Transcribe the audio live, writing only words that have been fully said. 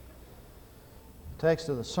text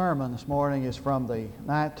of the sermon this morning is from the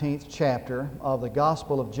 19th chapter of the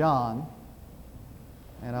Gospel of John,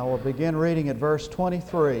 and I will begin reading at verse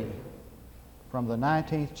 23 from the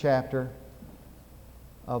 19th chapter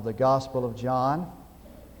of the Gospel of John,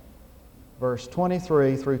 verse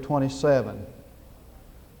 23 through 27.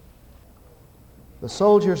 The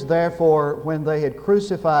soldiers, therefore, when they had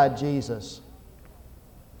crucified Jesus,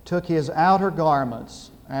 took his outer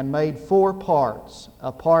garments and made 4 parts, a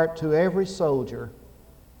part to every soldier,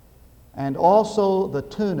 and also the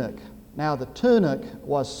tunic. Now the tunic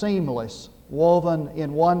was seamless, woven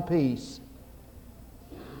in one piece.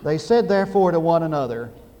 They said therefore to one another,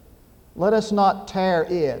 "Let us not tear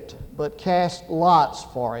it, but cast lots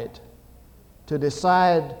for it, to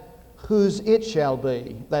decide whose it shall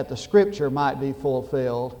be, that the Scripture might be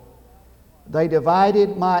fulfilled. They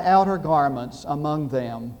divided my outer garments among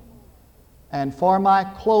them, and for my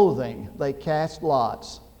clothing they cast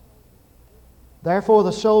lots. Therefore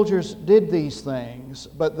the soldiers did these things,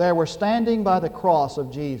 but there were standing by the cross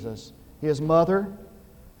of Jesus his mother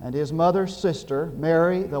and his mother's sister,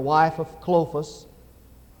 Mary, the wife of Clopas,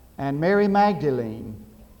 and Mary Magdalene.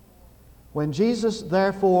 When Jesus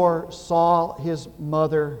therefore saw his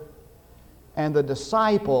mother and the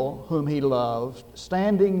disciple whom he loved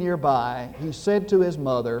standing nearby, he said to his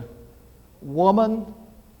mother, 'Woman,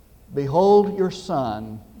 behold your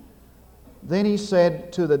son.' Then he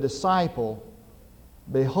said to the disciple,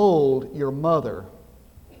 'Behold your mother.'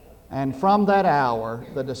 And from that hour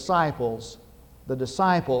the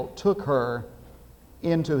disciple took her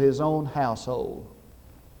into his own household."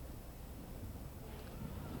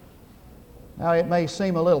 Now it may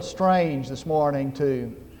seem a little strange this morning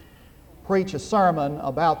to preach a sermon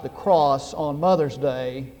about the cross on Mother's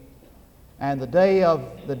Day and the day of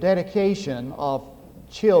the dedication of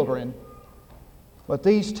children, but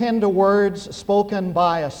these tender words spoken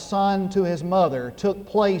by a son to his mother took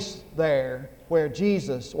place there where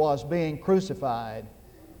Jesus was being crucified.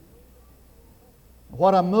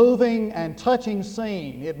 What a moving and touching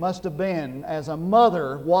scene it must have been as a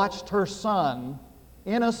mother watched her son,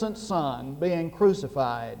 innocent son, being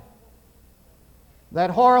crucified. That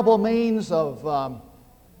horrible means of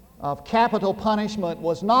capital punishment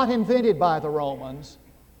was not invented by the Romans.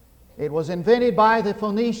 It was invented by the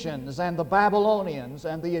Phoenicians and the Babylonians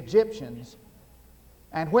and the Egyptians.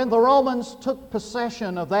 And when the Romans took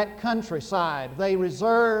possession of that countryside, they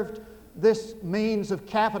reserved this means of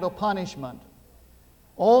capital punishment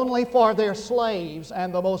only for their slaves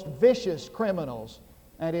and the most vicious criminals.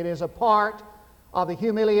 And it is a part of the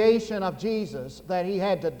humiliation of Jesus that he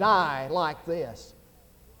had to die like this,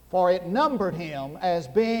 for it numbered him as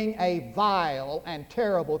being a vile and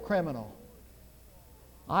terrible criminal.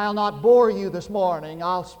 I'll not bore you this morning.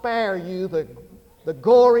 I'll spare you the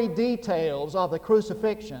gory details of the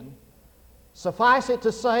crucifixion. Suffice it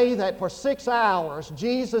to say that for 6 hours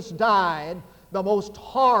Jesus died the most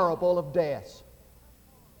horrible of deaths.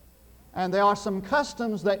 And there are some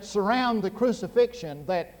customs that surround the crucifixion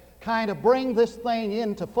that kind of bring this thing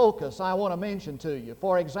into focus I want to mention to you.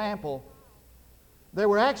 For example, there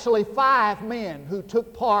were actually 5 men who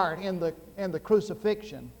took part in the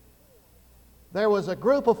crucifixion. There was a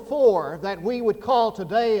group of 4 that we would call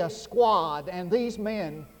today a squad, and these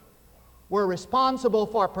men were responsible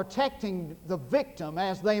for protecting the victim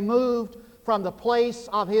as they moved from the place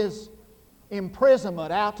of his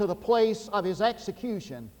imprisonment out to the place of his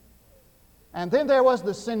execution. And then there was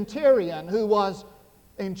the centurion who was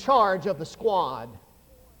in charge of the squad.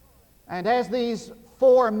 And as these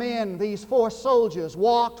 4 men, these 4 soldiers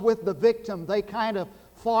walked with the victim, they kind of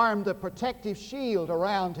formed a protective shield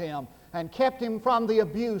around him and kept him from the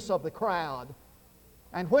abuse of the crowd.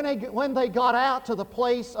 And when they got out to the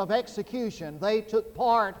place of execution, they took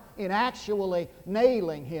part in actually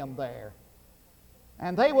nailing him there.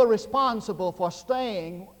 And they were responsible for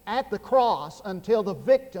staying at the cross until the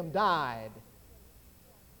victim died.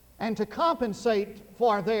 And to compensate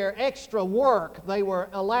for their extra work, they were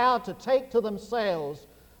allowed to take to themselves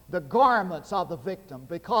the garments of the victim,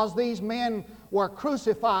 because these men were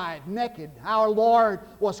crucified naked. Our Lord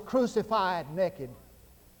was crucified naked.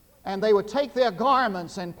 And they would take their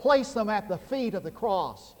garments and place them at the feet of the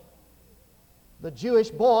cross. The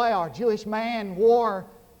Jewish boy or Jewish man wore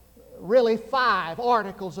really 5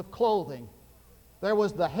 articles of clothing. There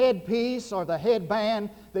was the headpiece or the headband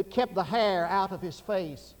that kept the hair out of his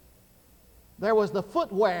face. There was the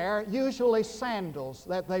footwear, usually sandals,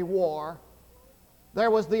 that they wore. There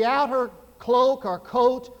was the outer cloak or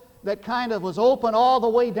coat that kind of was open all the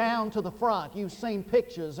way down to the front. You've seen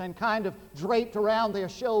pictures, and kind of draped around their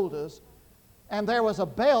shoulders. And there was a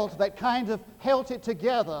belt that kind of held it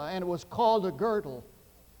together, and it was called a girdle.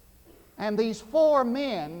 And these 4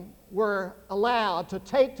 men were allowed to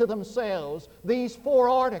take to themselves these 4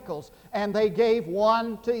 articles, and they gave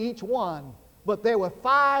one to each one. But there were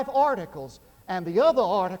 5 articles, and the other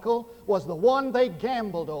article was the one they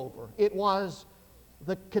gambled over. It was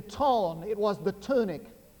the chiton, it was the tunic.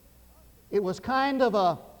 It was kind of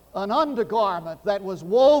an undergarment that was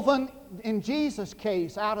woven, in Jesus'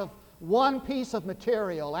 case, out of one piece of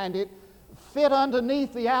material, and it fit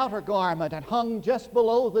underneath the outer garment and hung just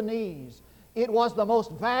below the knees. It was the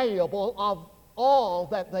most valuable of all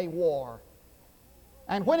that they wore.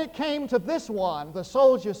 And when it came to this one, the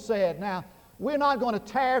soldiers said, "Now, we're not going to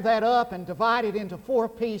tear that up and divide it into 4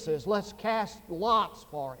 pieces. Let's cast lots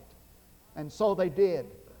for it." And so they did.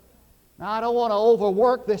 Now, I don't want to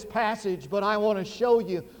overwork this passage, but I want to show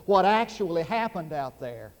you what actually happened out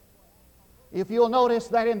there. If you'll notice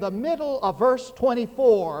that in the middle of verse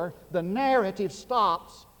 24, the narrative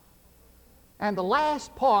stops, and the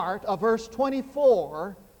last part of verse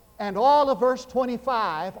 24 and all of verse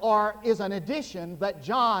 25 is an addition that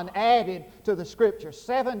John added to the Scripture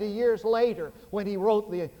 70 years later when he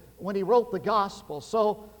wrote the Gospel.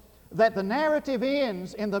 So that the narrative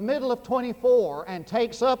ends in the middle of 24 and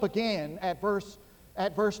takes up again at verse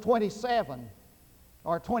 27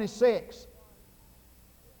 or 26.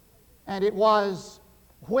 And it was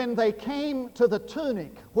when they came to the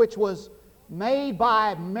tunic, which was made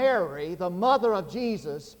by Mary, the mother of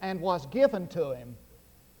Jesus, and was given to him,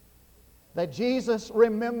 that Jesus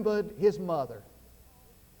remembered his mother.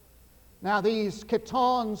 Now, these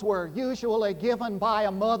chitons were usually given by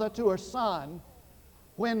a mother to her son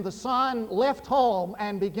when the son left home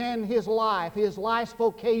and began his life's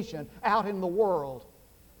vocation out in the world.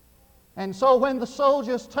 And so when the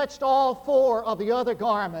soldiers touched all 4 of the other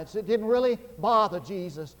garments, it didn't really bother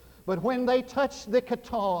Jesus. But when they touched the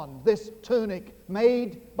chiton, this tunic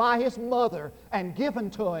made by his mother and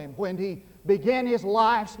given to him when he began his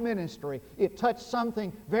life's ministry, it touched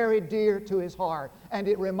something very dear to his heart, and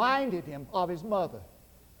it reminded him of his mother.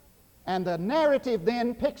 And the narrative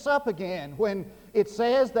then picks up again when it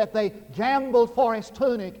says that they gambled for his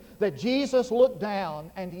tunic, that Jesus looked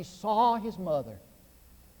down and he saw his mother,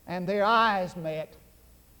 and their eyes met.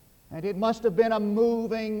 And it must have been a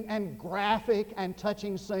moving and graphic and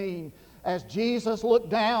touching scene as Jesus looked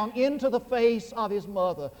down into the face of his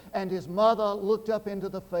mother, and his mother looked up into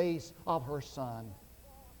the face of her son.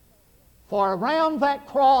 For around that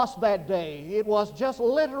cross that day, it was just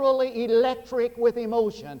literally electric with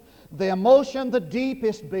emotion. The emotion, the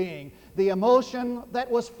deepest being, the emotion that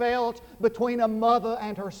was felt between a mother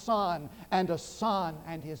and her son, and a son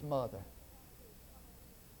and his mother.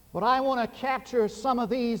 But I want to capture some of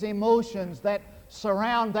these emotions that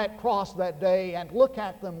surround that cross that day and look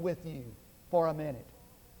at them with you for a minute.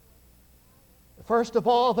 First of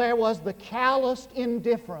all, there was the calloused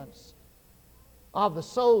indifference of the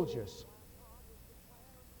soldiers.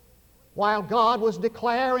 While God was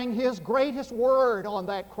declaring His greatest word on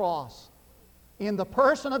that cross, in the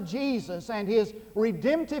person of Jesus and His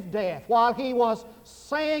redemptive death, while He was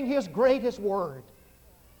saying His greatest word,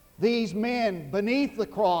 these men beneath the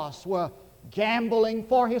cross were gambling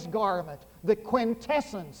for His garment, the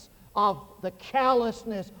quintessence of the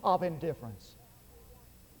callousness of indifference.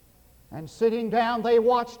 And sitting down, they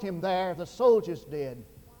watched Him there, the soldiers did.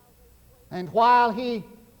 And while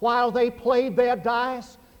they played their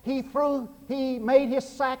dice, He made His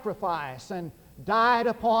sacrifice and died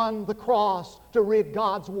upon the cross to rid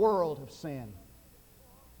God's world of sin.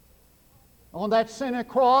 On that center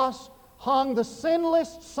cross hung the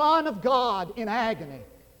sinless Son of God in agony.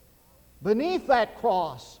 Beneath that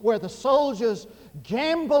cross were the soldiers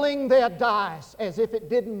gambling their dice as if it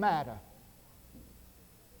didn't matter.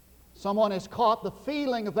 Someone has caught the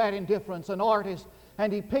feeling of that indifference, an artist,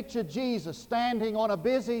 and he pictured Jesus standing on a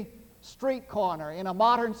busy street corner in a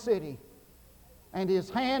modern city, and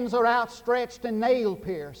His hands are outstretched and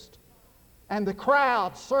nail-pierced, and the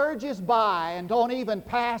crowd surges by and don't even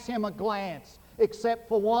pass Him a glance except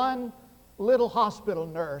for one little hospital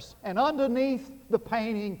nurse. And underneath the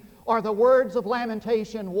painting are the words of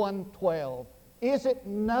Lamentation 1:12. Is it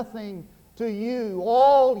nothing to you,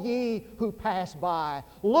 all ye who pass by?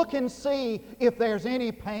 Look and see if there's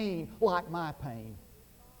any pain like my pain.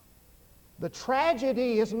 The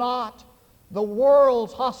tragedy is not the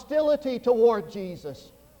world's hostility toward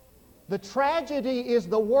Jesus. The tragedy is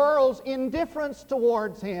the world's indifference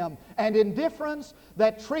towards Him, and indifference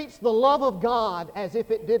that treats the love of God as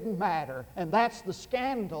if it didn't matter. And that's the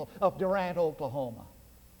scandal of Durant, Oklahoma.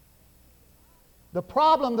 The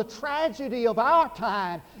problem, the tragedy of our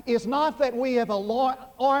time is not that we have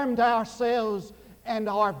armed ourselves and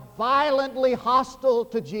are violently hostile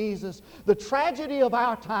to Jesus. The tragedy of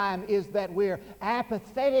our time is that we're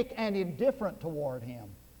apathetic and indifferent toward Him.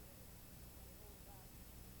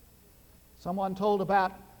 Someone told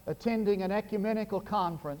about attending an ecumenical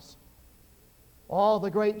conference. All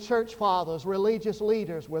the great church fathers, religious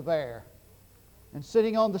leaders were there. And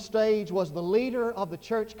sitting on the stage was the leader of the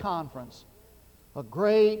church conference, a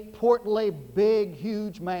great, portly, big,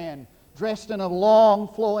 huge man, dressed in a long,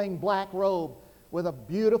 flowing black robe with a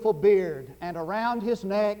beautiful beard, and around his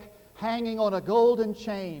neck, hanging on a golden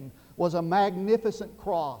chain, was a magnificent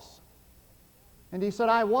cross. And he said,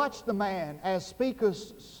 I watched the man as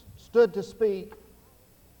speakers stood to speak,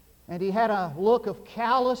 and he had a look of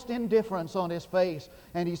calloused indifference on his face.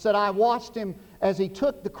 And he said, I watched him as he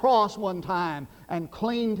took the cross one time and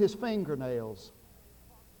cleaned his fingernails.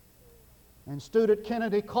 And Student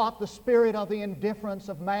Kennedy caught the spirit of the indifference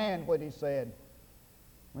of man when he said,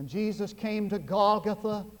 when Jesus came to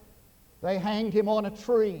Golgotha, they hanged Him on a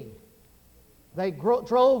tree. They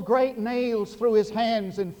drove great nails through His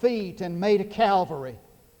hands and feet and made a Calvary.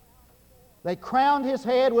 They crowned His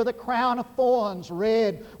head with a crown of thorns.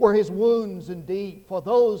 Red were His wounds and deep, for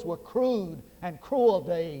those were crude and cruel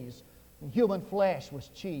days, and human flesh was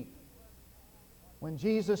cheap. When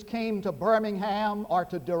Jesus came to Birmingham or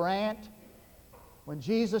to Durant, when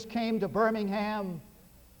Jesus came to Birmingham,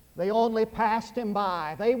 they only passed Him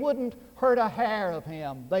by. They wouldn't hurt a hair of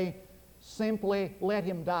Him. They simply let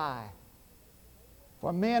Him die.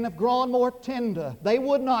 For men have grown more tender. They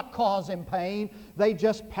would not cause Him pain. They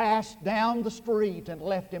just passed down the street and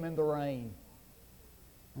left Him in the rain.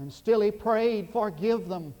 And still He prayed, forgive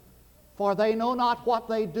them, for they know not what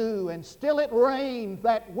they do. And still it rained,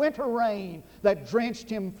 that winter rain that drenched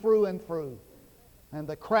Him through and through. And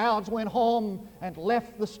the crowds went home and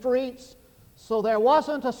left the streets, so there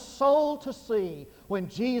wasn't a soul to see when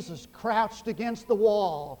Jesus crouched against the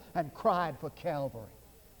wall and cried for Calvary.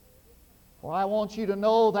 For I want you to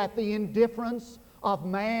know that the indifference of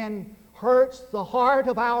man hurts the heart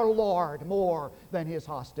of our Lord more than His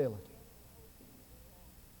hostility.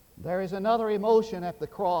 There is another emotion at the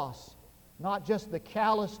cross, not just the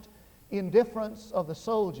calloused indifference of the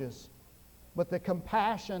soldiers, but the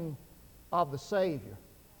compassion of the Savior.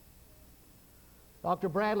 Dr.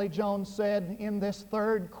 Bradley Jones said, in this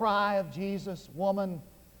third cry of Jesus, woman,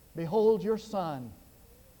 behold your son,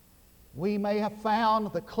 we may have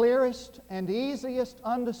found the clearest and easiest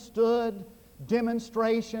understood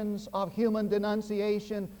demonstrations of human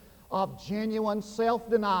denunciation, of genuine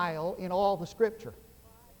self-denial in all the Scripture.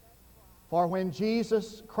 For when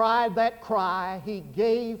Jesus cried that cry, He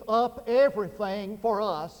gave up everything for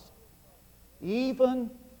us,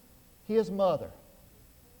 even His mother.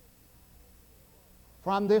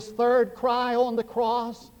 From this third cry on the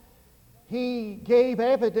cross, He gave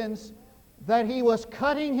evidence that He was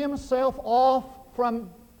cutting Himself off from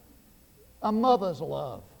a mother's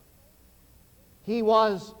love. He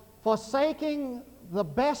was forsaking the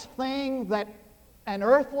best thing that an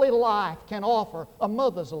earthly life can offer, a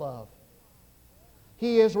mother's love.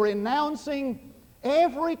 He is renouncing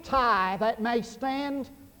every tie that may stand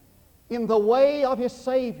in the way of His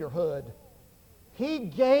Saviorhood. He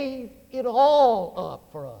gave it all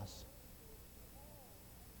up for us.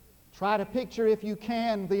 Try to picture, if you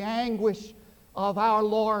can, the anguish of our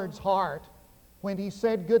Lord's heart when He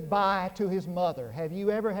said goodbye to His mother. Have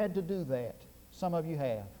you ever had to do that? Some of you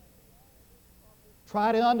have.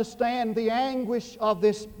 Try to understand the anguish of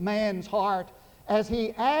this man's heart as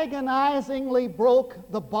he agonizingly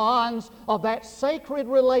broke the bonds of that sacred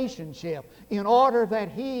relationship in order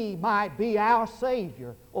that He might be our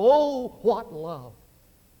Savior. Oh, what love!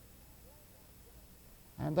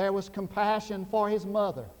 And there was compassion for His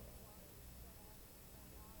mother.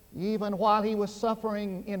 Even while He was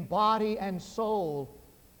suffering in body and soul,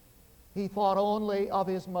 He thought only of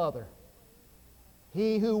His mother.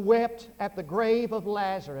 He who wept at the grave of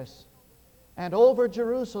Lazarus and over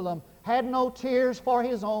Jerusalem had no tears for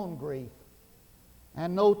His own grief,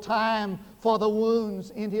 and no time for the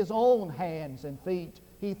wounds in His own hands and feet.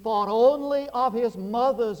 He thought only of His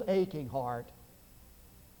mother's aching heart.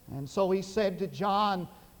 And so He said to John,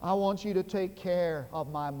 I want you to take care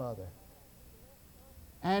of my mother.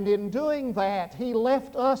 And in doing that, He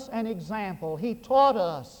left us an example. He taught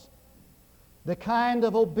us the kind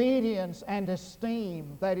of obedience and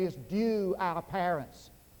esteem that is due our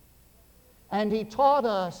parents. And He taught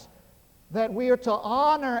us that we are to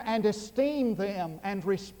honor and esteem them and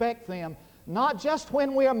respect them, not just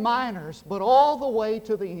when we are minors, but all the way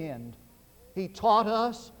to the end. He taught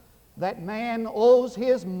us that man owes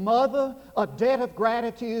his mother a debt of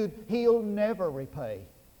gratitude he'll never repay.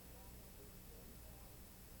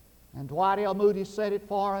 And Dwight L. Moody said it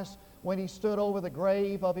for us when he stood over the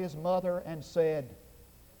grave of his mother and said,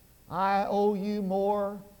 I owe you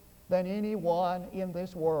more than anyone in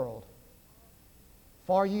this world.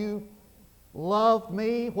 For you loved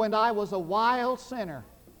me when I was a wild sinner,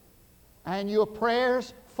 and your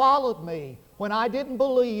prayers followed me when I didn't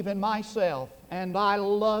believe in myself, and I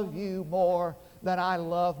love you more than I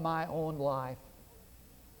love my own life.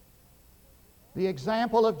 The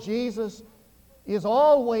example of Jesus is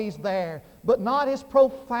always there, but not as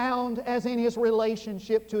profound as in His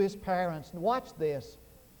relationship to His parents. And watch this.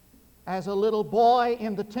 As a little boy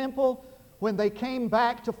in the temple, when they came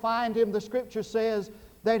back to find Him, the Scripture says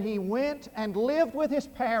that He went and lived with His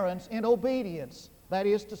parents in obedience. That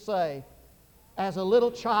is to say, as a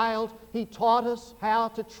little child, He taught us how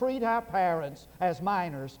to treat our parents as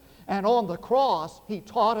minors. And on the cross, He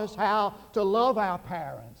taught us how to love our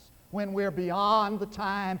parents when we're beyond the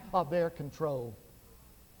time of their control.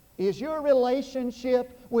 Is your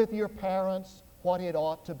relationship with your parents what it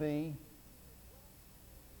ought to be?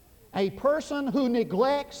 A person who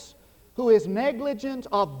neglects, who is negligent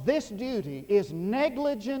of this duty, is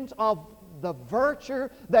negligent of the virtue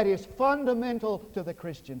that is fundamental to the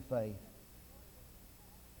Christian faith.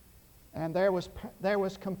 And there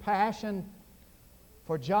was compassion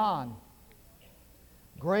for John.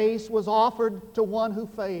 Grace was offered to one who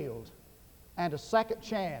failed, and a second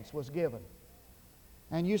chance was given.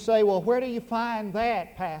 And you say, well, where do you find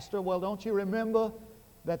that, Pastor? Well, don't you remember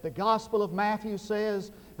that the Gospel of Matthew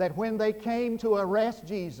says that when they came to arrest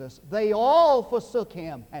Jesus, they all forsook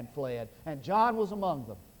Him and fled, and John was among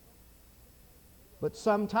them. But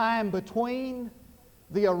sometime between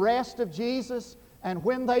the arrest of Jesus and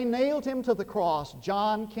when they nailed Him to the cross,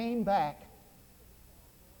 John came back.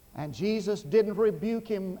 And Jesus didn't rebuke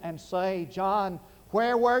him and say, John,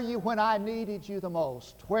 where were you when I needed you the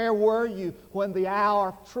most? Where were you when the hour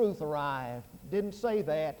of truth arrived? Didn't say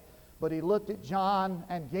that, but He looked at John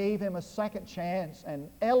and gave him a second chance and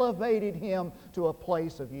elevated him to a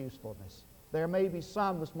place of usefulness. There may be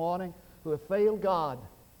some this morning who have failed God,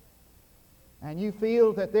 and you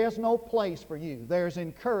feel that there's no place for you. There's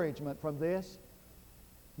encouragement from this.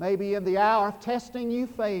 Maybe in the hour of testing you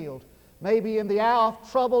failed. Maybe in the hour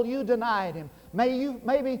of trouble you denied Him.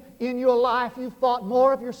 Maybe in your life you thought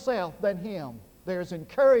more of yourself than Him. There's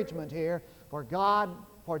encouragement here, for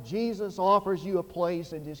Jesus offers you a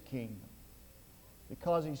place in His kingdom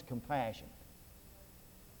because He's compassionate.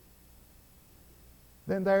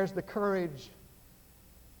 Then there's the courage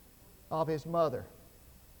of His mother.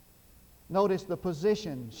 Notice the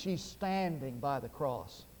position. She's standing by the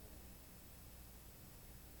cross.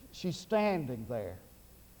 She's standing there.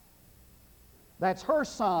 That's her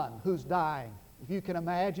son who's dying. If you can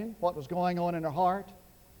imagine what was going on in her heart.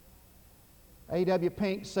 A.W.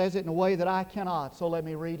 Pink says it in a way that I cannot, so let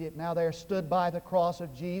me read it. Now there stood by the cross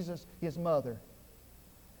of Jesus His mother.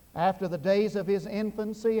 After the days of His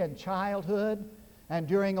infancy and childhood, and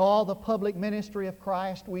during all the public ministry of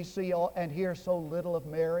Christ, we see and hear so little of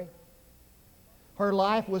Mary. Her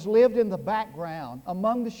life was lived in the background,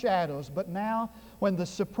 among the shadows, but now, when the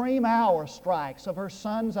supreme hour strikes of her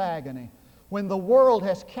son's agony, when the world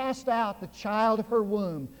has cast out the child of her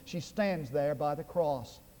womb, she stands there by the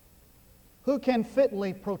cross. Who can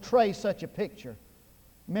fitly portray such a picture?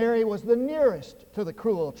 Mary was the nearest to the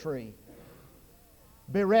cruel tree.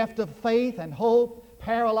 Bereft of faith and hope,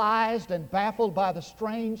 paralyzed and baffled by the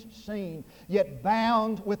strange scene, yet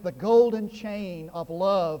bound with the golden chain of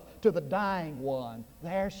love to the dying one,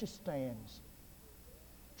 there she stands.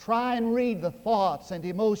 Try and read the thoughts and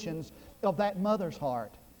emotions of that mother's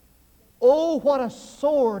heart. Oh, what a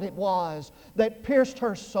sword it was that pierced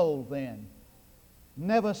her soul then.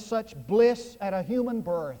 Never such bliss at a human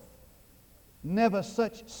birth. Never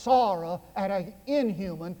such sorrow at an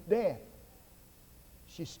inhuman death.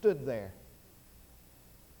 She stood there.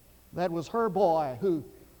 That was her boy who,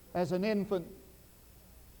 as an infant,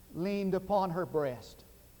 leaned upon her breast.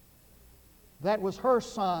 That was her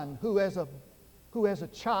son who, as a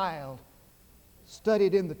child,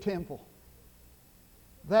 studied in the temple.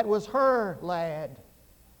 That was her lad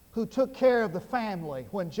who took care of the family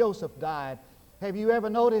when Joseph died. Have you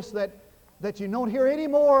ever noticed that you don't hear any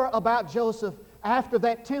more about Joseph after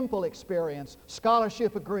that temple experience?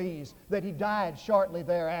 Scholarship agrees that he died shortly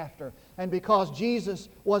thereafter. And because Jesus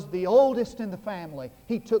was the oldest in the family,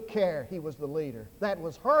 he took care, he was the leader. That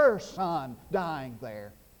was her son dying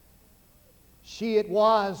there. She it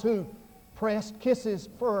was who pressed kisses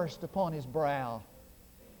first upon his brow.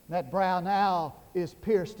 That brow now is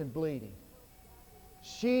pierced and bleeding.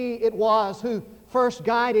 She it was who first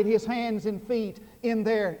guided his hands and feet in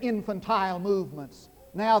their infantile movements.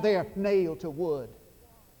 Now they're nailed to wood.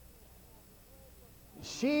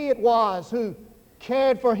 She it was who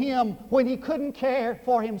cared for him when he couldn't care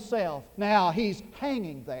for himself. Now he's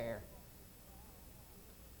hanging there.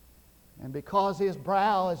 And because his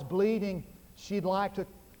brow is bleeding, she'd like to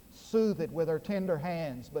soothe it with her tender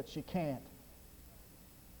hands, but she can't.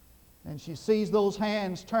 And she sees those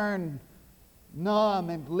hands turn numb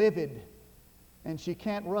and livid, and she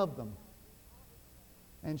can't rub them.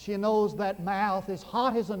 And she knows that mouth is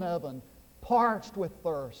hot as an oven, parched with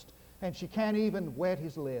thirst, and she can't even wet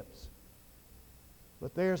his lips.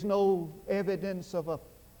 But there's no evidence of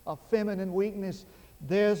a feminine weakness.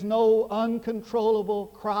 There's no uncontrollable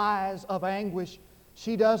cries of anguish.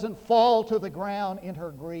 She doesn't fall to the ground in her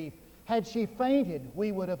grief. Had she fainted,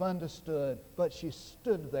 we would have understood. But she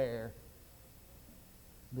stood there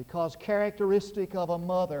because characteristic of a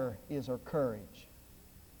mother is her courage.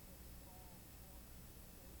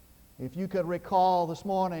 If you could recall this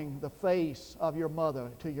morning the face of your mother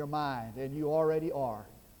to your mind, and you already are,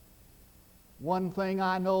 one thing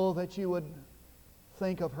I know that you would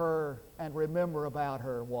think of her and remember about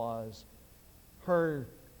her was her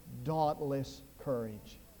dauntless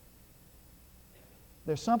courage.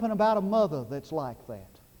 There's something about a mother that's like that.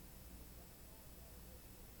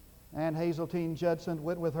 Ann Hazeltine Judson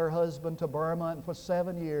went with her husband to Burma, and for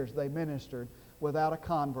 7 years they ministered without a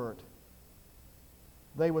convert.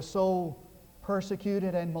 They were so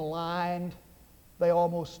persecuted and maligned, they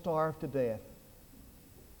almost starved to death.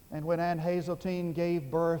 And when Ann Hazeltine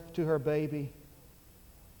gave birth to her baby,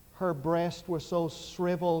 her breasts were so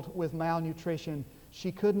shriveled with malnutrition,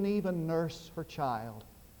 she couldn't even nurse her child.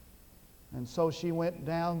 And so she went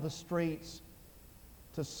down the streets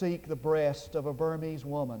to seek the breast of a Burmese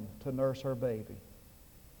woman to nurse her baby.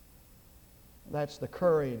 That's the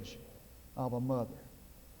courage of a mother.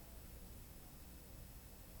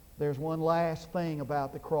 There's one last thing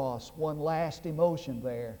about the cross, one last emotion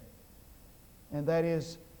there, and that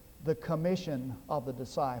is the commission of the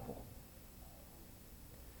disciple.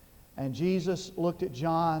 And Jesus looked at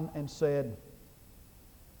John and said,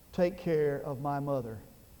 "Take care of my mother."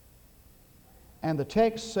 And the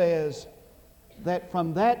text says that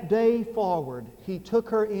from that day forward, he took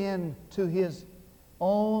her into his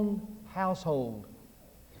own household.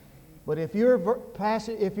 But if your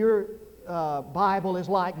Bible is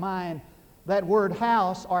like mine, that word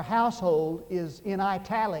house or household is in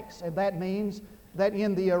italics, and that means that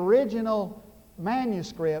in the original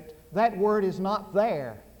manuscript, that word is not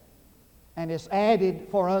there, and it's added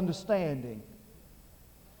for understanding.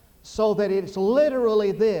 So that it's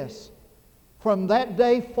literally this: from that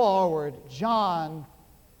day forward, John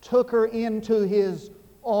took her into his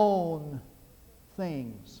own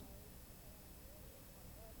things.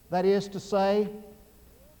 That is to say,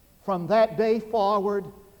 from that day forward,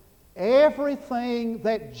 everything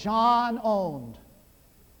that John owned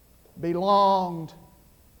belonged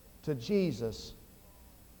to Jesus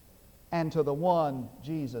and to the one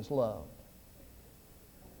Jesus loved.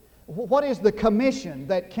 What is the commission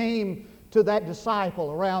that came to that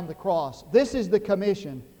disciple around the cross? This is the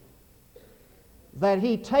commission: that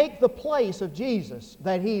he take the place of Jesus,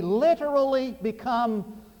 that he literally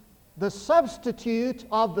become the substitute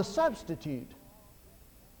of the substitute.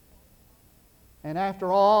 And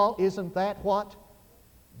after all, isn't that what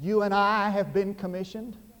you and I have been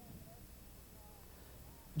commissioned?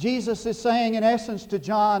 Jesus is saying in essence to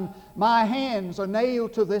John, my hands are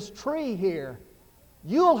nailed to this tree here.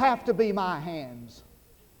 You'll have to be my hands.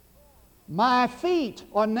 My feet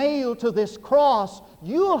are nailed to this cross.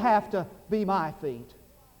 You'll have to be my feet.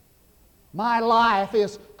 My life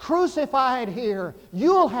is crucified here.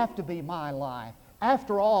 You'll have to be my life.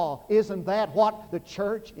 After all, isn't that what the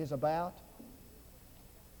church is about?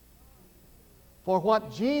 For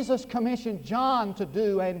what Jesus commissioned John to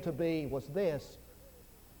do and to be was this: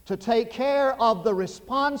 to take care of the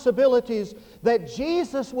responsibilities that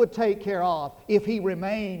Jesus would take care of if he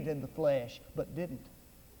remained in the flesh, but didn't.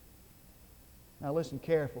 Now listen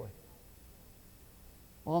carefully.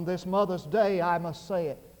 On this Mother's Day, I must say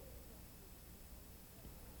it.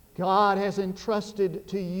 God has entrusted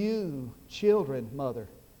to you children, mother.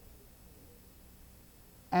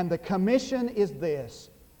 And the commission is this: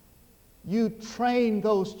 you train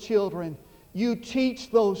those children, you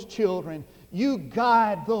teach those children, you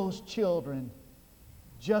guide those children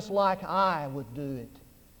just like I would do it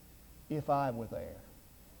if I were there.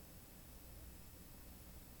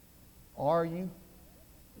 Are you?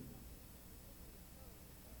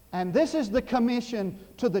 And this is the commission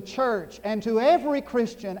to the church and to every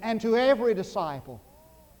Christian and to every disciple.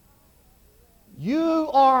 You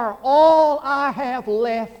are all I have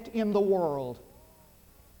left in the world.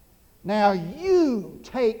 Now you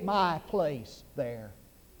take my place there.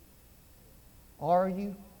 Are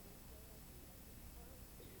you?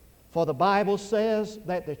 For the Bible says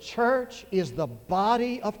that the church is the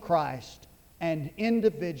body of Christ and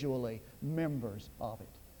individually members of it.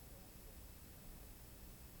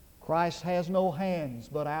 Christ has no hands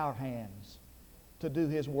but our hands to do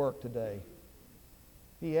His work today.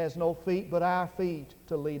 He has no feet but our feet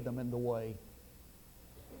to lead them in the way.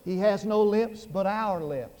 He has no lips but our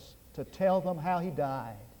lips to tell them how He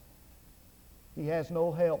died. He has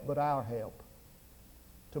no help but our help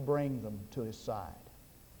to bring them to His side.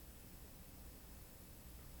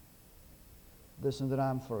 Listen that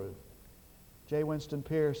I'm through. J. Winston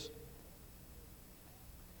Pierce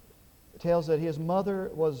tells that his mother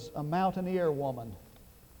was a mountaineer woman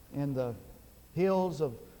in the hills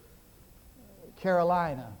of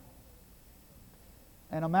Carolina.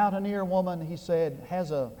 And a mountaineer woman, he said,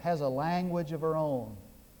 has a language of her own.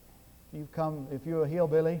 If you're a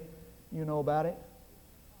hillbilly, you know about it.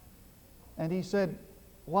 And he said,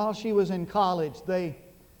 while she was in college, they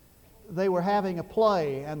were having a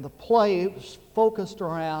play, and the play was focused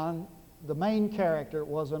around, the main character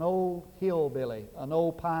was an old hillbilly, an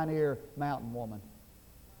old pioneer mountain woman.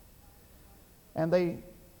 And they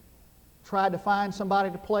tried to find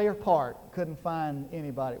somebody to play her part. Couldn't find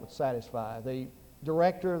anybody that would satisfy. The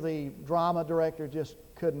drama director just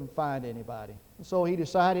couldn't find anybody. So he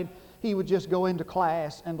decided he would just go into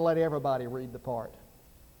class and let everybody read the part,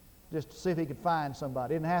 just to see if he could find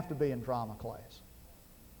somebody. It didn't have to be in drama class.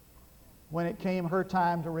 When it came her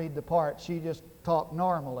time to read the part, she just talked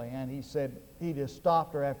normally, and he just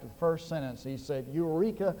stopped her after the first sentence. He said,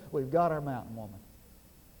 "Eureka, we've got our mountain woman."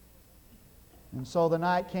 And so the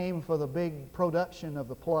night came for the big production of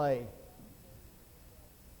the play.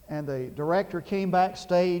 And the director came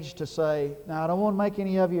backstage to say, now I don't want to make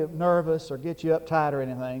any of you nervous or get you uptight or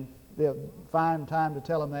anything. They'll find time to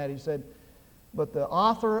tell him that. He said, but the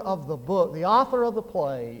author of the book, the author of the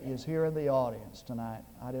play is here in the audience tonight.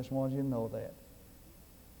 I just wanted you to know that.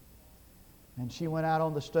 And she went out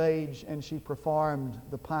on the stage and she performed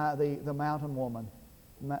the mountain woman,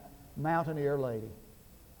 mountaineer lady.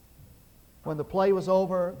 When the play was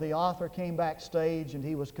over, the author came backstage and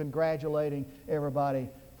he was congratulating everybody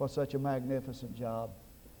for such a magnificent job.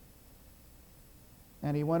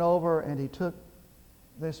 And he went over and he took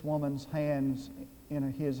this woman's hands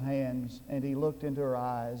in his hands and he looked into her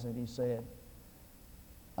eyes and he said,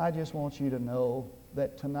 I just want you to know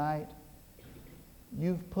that tonight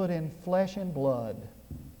you've put in flesh and blood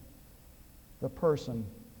the person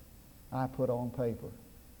I put on paper.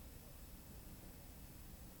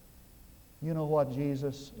 You know what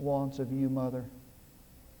Jesus wants of you, mother?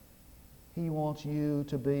 He wants you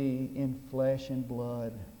to be in flesh and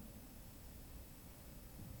blood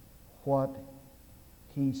what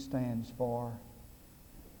He stands for.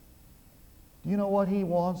 Do you know what He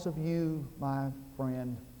wants of you, my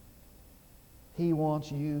friend? He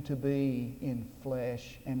wants you to be in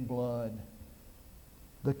flesh and blood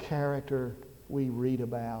the character we read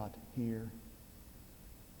about here.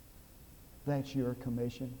 That's your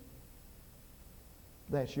commission.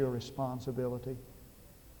 That's your responsibility.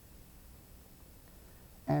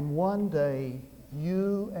 And one day,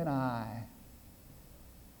 you and I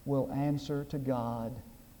will answer to God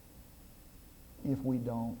if we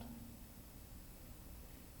don't.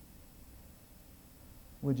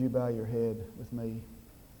 Would you bow your head with me?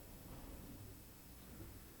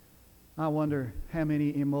 I wonder how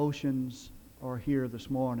many emotions are here this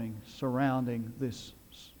morning surrounding this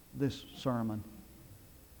sermon.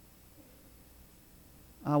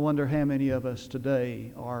 I wonder how many of us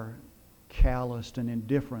today are calloused and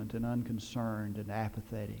indifferent and unconcerned and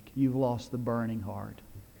apathetic. You've lost the burning heart.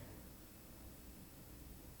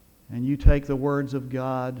 And you take the words of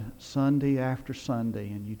God Sunday after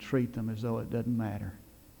Sunday and you treat them as though it doesn't matter.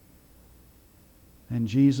 And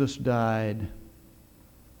Jesus died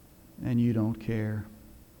and you don't care.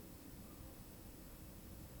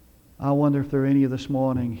 I wonder if there are any of this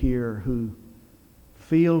morning here who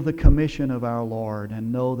feel the commission of our Lord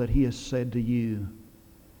and know that He has said to you,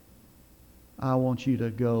 I want you to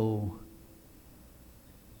go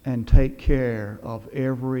and take care of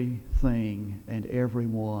everything and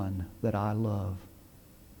everyone that I love,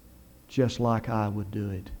 just like I would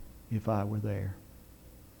do it if I were there.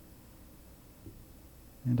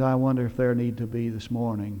 And I wonder if there need to be this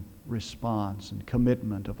morning response and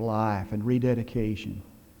commitment of life and rededication.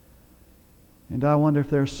 And I wonder if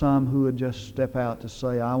there's some who would just step out to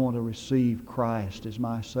say, I want to receive Christ as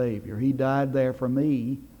my Savior. He died there for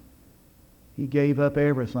me. He gave up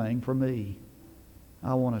everything for me.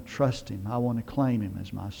 I want to trust Him. I want to claim Him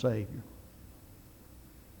as my Savior.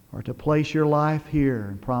 Or to place your life here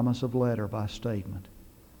in promise of letter by statement.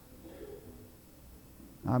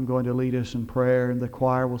 I'm going to lead us in prayer, and the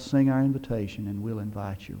choir will sing our invitation, and we'll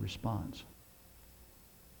invite your response.